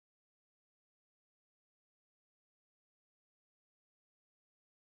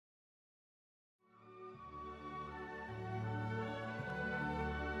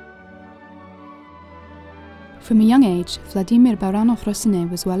From a young age, Vladimir Baranov-Rossinet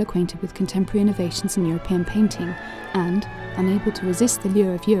was well acquainted with contemporary innovations in European painting and, unable to resist the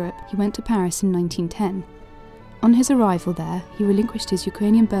lure of Europe, he went to Paris in 1910. On his arrival there, he relinquished his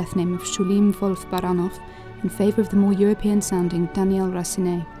Ukrainian birth name of Shulim Wolf Baranov in favour of the more European-sounding Daniel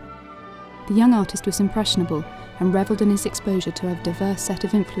Rossinet. The young artist was impressionable and revelled in his exposure to a diverse set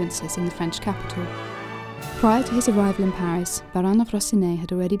of influences in the French capital. Prior to his arrival in Paris, Baranov-Rossinet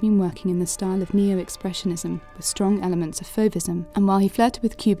had already been working in the style of neo-expressionism with strong elements of fauvism, and while he flirted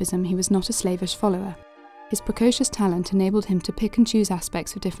with cubism, he was not a slavish follower. His precocious talent enabled him to pick and choose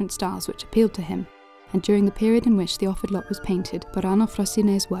aspects of different styles which appealed to him, and during the period in which the offered lot was painted,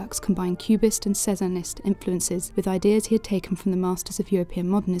 Baranov-Rossinet's works combined Cubist and Cezanneist influences with ideas he had taken from the masters of European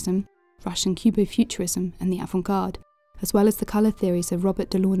modernism, Russian Cubo-Futurism and the avant-garde, as well as the colour theories of Robert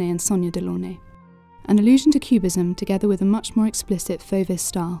Delaunay and Sonia Delaunay. An allusion to Cubism, together with a much more explicit fauvist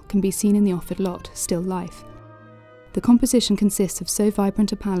style, can be seen in the offered lot, Still Life. The composition consists of so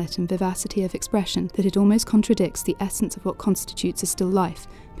vibrant a palette and vivacity of expression that it almost contradicts the essence of what constitutes a still life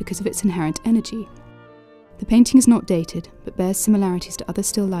because of its inherent energy. The painting is not dated, but bears similarities to other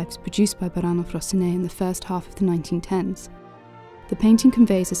still lifes produced by Baranov-Rossinet in the first half of the 1910s. The painting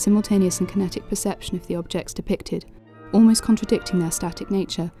conveys a simultaneous and kinetic perception of the objects depicted, almost contradicting their static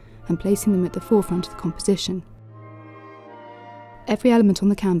nature and placing them at the forefront of the composition. Every element on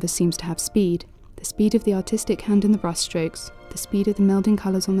the canvas seems to have speed: the speed of the artistic hand in the brushstrokes, the speed of the melding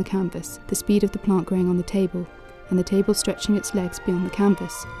colours on the canvas, the speed of the plant growing on the table, and the table stretching its legs beyond the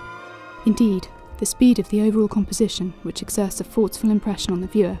canvas. Indeed, the speed of the overall composition, which exerts a forceful impression on the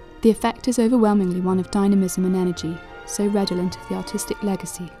viewer. The effect is overwhelmingly one of dynamism and energy, so redolent of the artistic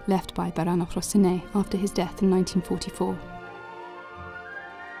legacy left by Baranov-Rossinet after his death in 1944.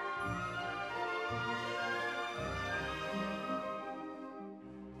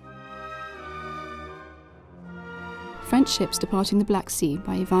 French Ships Departing the Black Sea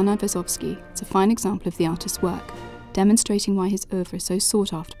by Ivan Aivazovsky is a fine example of the artist's work, demonstrating why his oeuvre is so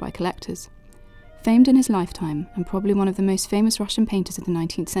sought after by collectors. Famed in his lifetime, and probably one of the most famous Russian painters of the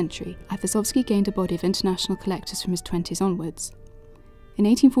 19th century, Aivazovsky gained a body of international collectors from his 20s onwards. In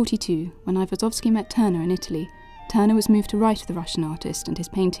 1842, when Aivazovsky met Turner in Italy, Turner was moved to write of the Russian artist and his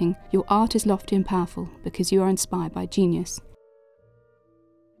painting, "Your art is lofty and powerful because you are inspired by genius."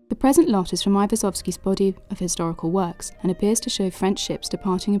 The present lot is from Aivazovsky's body of historical works and appears to show French ships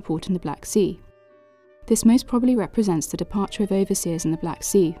departing a port in the Black Sea. This most probably represents the departure of overseers in the Black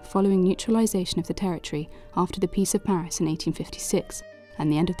Sea following neutralisation of the territory after the Peace of Paris in 1856 and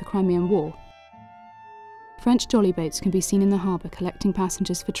the end of the Crimean War. French jollyboats can be seen in the harbour collecting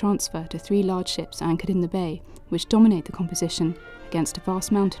passengers for transfer to 3 large ships anchored in the bay, which dominate the composition against a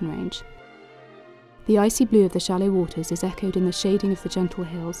vast mountain range. The icy blue of the shallow waters is echoed in the shading of the gentle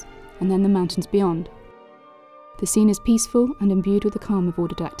hills, and then the mountains beyond. The scene is peaceful and imbued with the calm of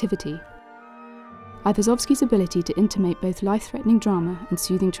ordered activity. Aivazovsky's ability to intimate both life-threatening drama and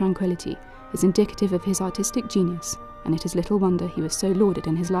soothing tranquility is indicative of his artistic genius, and it is little wonder he was so lauded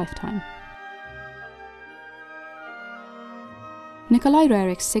in his lifetime. Nikolai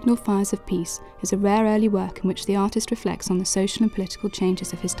Rerich's Signal Fires of Peace is a rare early work in which the artist reflects on the social and political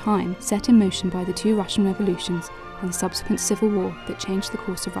changes of his time, set in motion by the 2 Russian revolutions and the subsequent civil war that changed the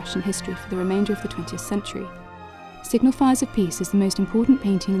course of Russian history for the remainder of the 20th century. Signal Fires of Peace is the most important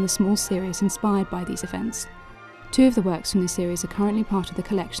painting in the small series inspired by these events. 2 of the works from this series are currently part of the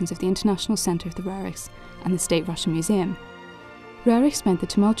collections of the International Centre of the Rerichs and the State Russian Museum. Rerich spent the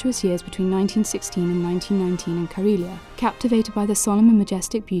tumultuous years between 1916 and 1919 in Karelia. Captivated by the solemn and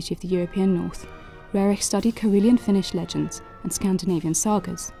majestic beauty of the European north, Rerich studied Karelian Finnish legends and Scandinavian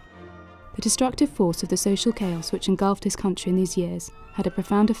sagas. The destructive force of the social chaos which engulfed his country in these years had a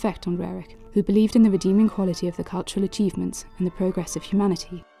profound effect on Rerich, who believed in the redeeming quality of the cultural achievements and the progress of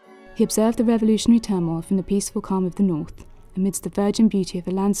humanity. He observed the revolutionary turmoil from the peaceful calm of the north, amidst the virgin beauty of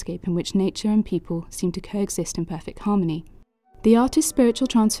a landscape in which nature and people seemed to coexist in perfect harmony. The artist's spiritual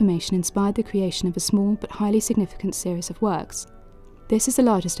transformation inspired the creation of a small but highly significant series of works. This is the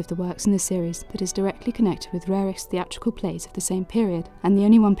largest of the works in the series that is directly connected with Rerich's theatrical plays of the same period, and the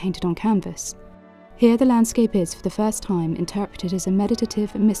only one painted on canvas. Here the landscape is, for the first time, interpreted as a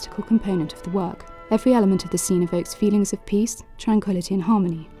meditative and mystical component of the work. Every element of the scene evokes feelings of peace, tranquility and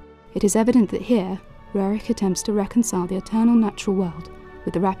harmony. It is evident that here, Rerich attempts to reconcile the eternal natural world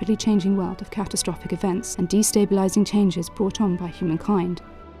with the rapidly changing world of catastrophic events and destabilising changes brought on by humankind.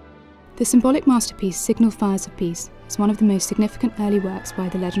 The symbolic masterpiece Signal Fires of Peace is one of the most significant early works by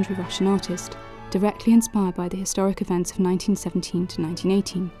the legendary Russian artist, directly inspired by the historic events of 1917 to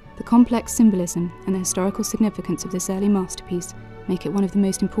 1918. The complex symbolism and the historical significance of this early masterpiece make it one of the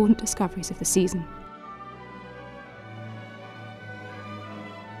most important discoveries of the season.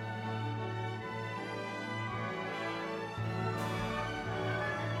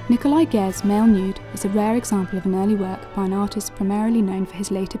 Nikolai Guer's Male Nude is a rare example of an early work by an artist primarily known for his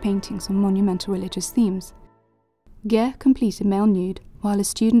later paintings on monumental religious themes. Guer completed Male Nude while a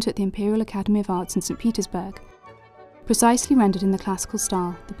student at the Imperial Academy of Arts in St. Petersburg. Precisely rendered in the classical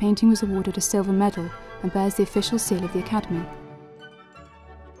style, the painting was awarded a silver medal and bears the official seal of the Academy.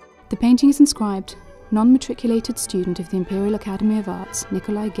 The painting is inscribed, "Non-matriculated student of the Imperial Academy of Arts,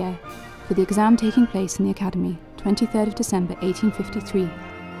 Nikolai Guer, for the exam taking place in the Academy, 23rd of December 1853.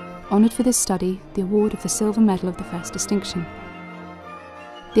 Honoured for this study, the award of the Silver Medal of the First Distinction."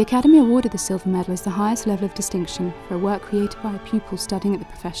 The Academy awarded the Silver Medal as the highest level of distinction for a work created by a pupil studying at the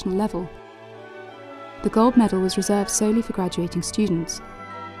professional level. The Gold Medal was reserved solely for graduating students.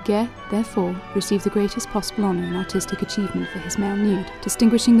 Guer, therefore, received the greatest possible honour in artistic achievement for his Male Nude,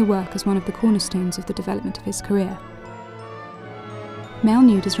 distinguishing the work as one of the cornerstones of the development of his career. Male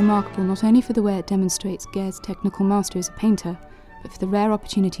Nude is remarkable not only for the way it demonstrates Guer's technical mastery as a painter, but for the rare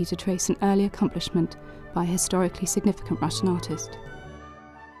opportunity to trace an early accomplishment by a historically significant Russian artist.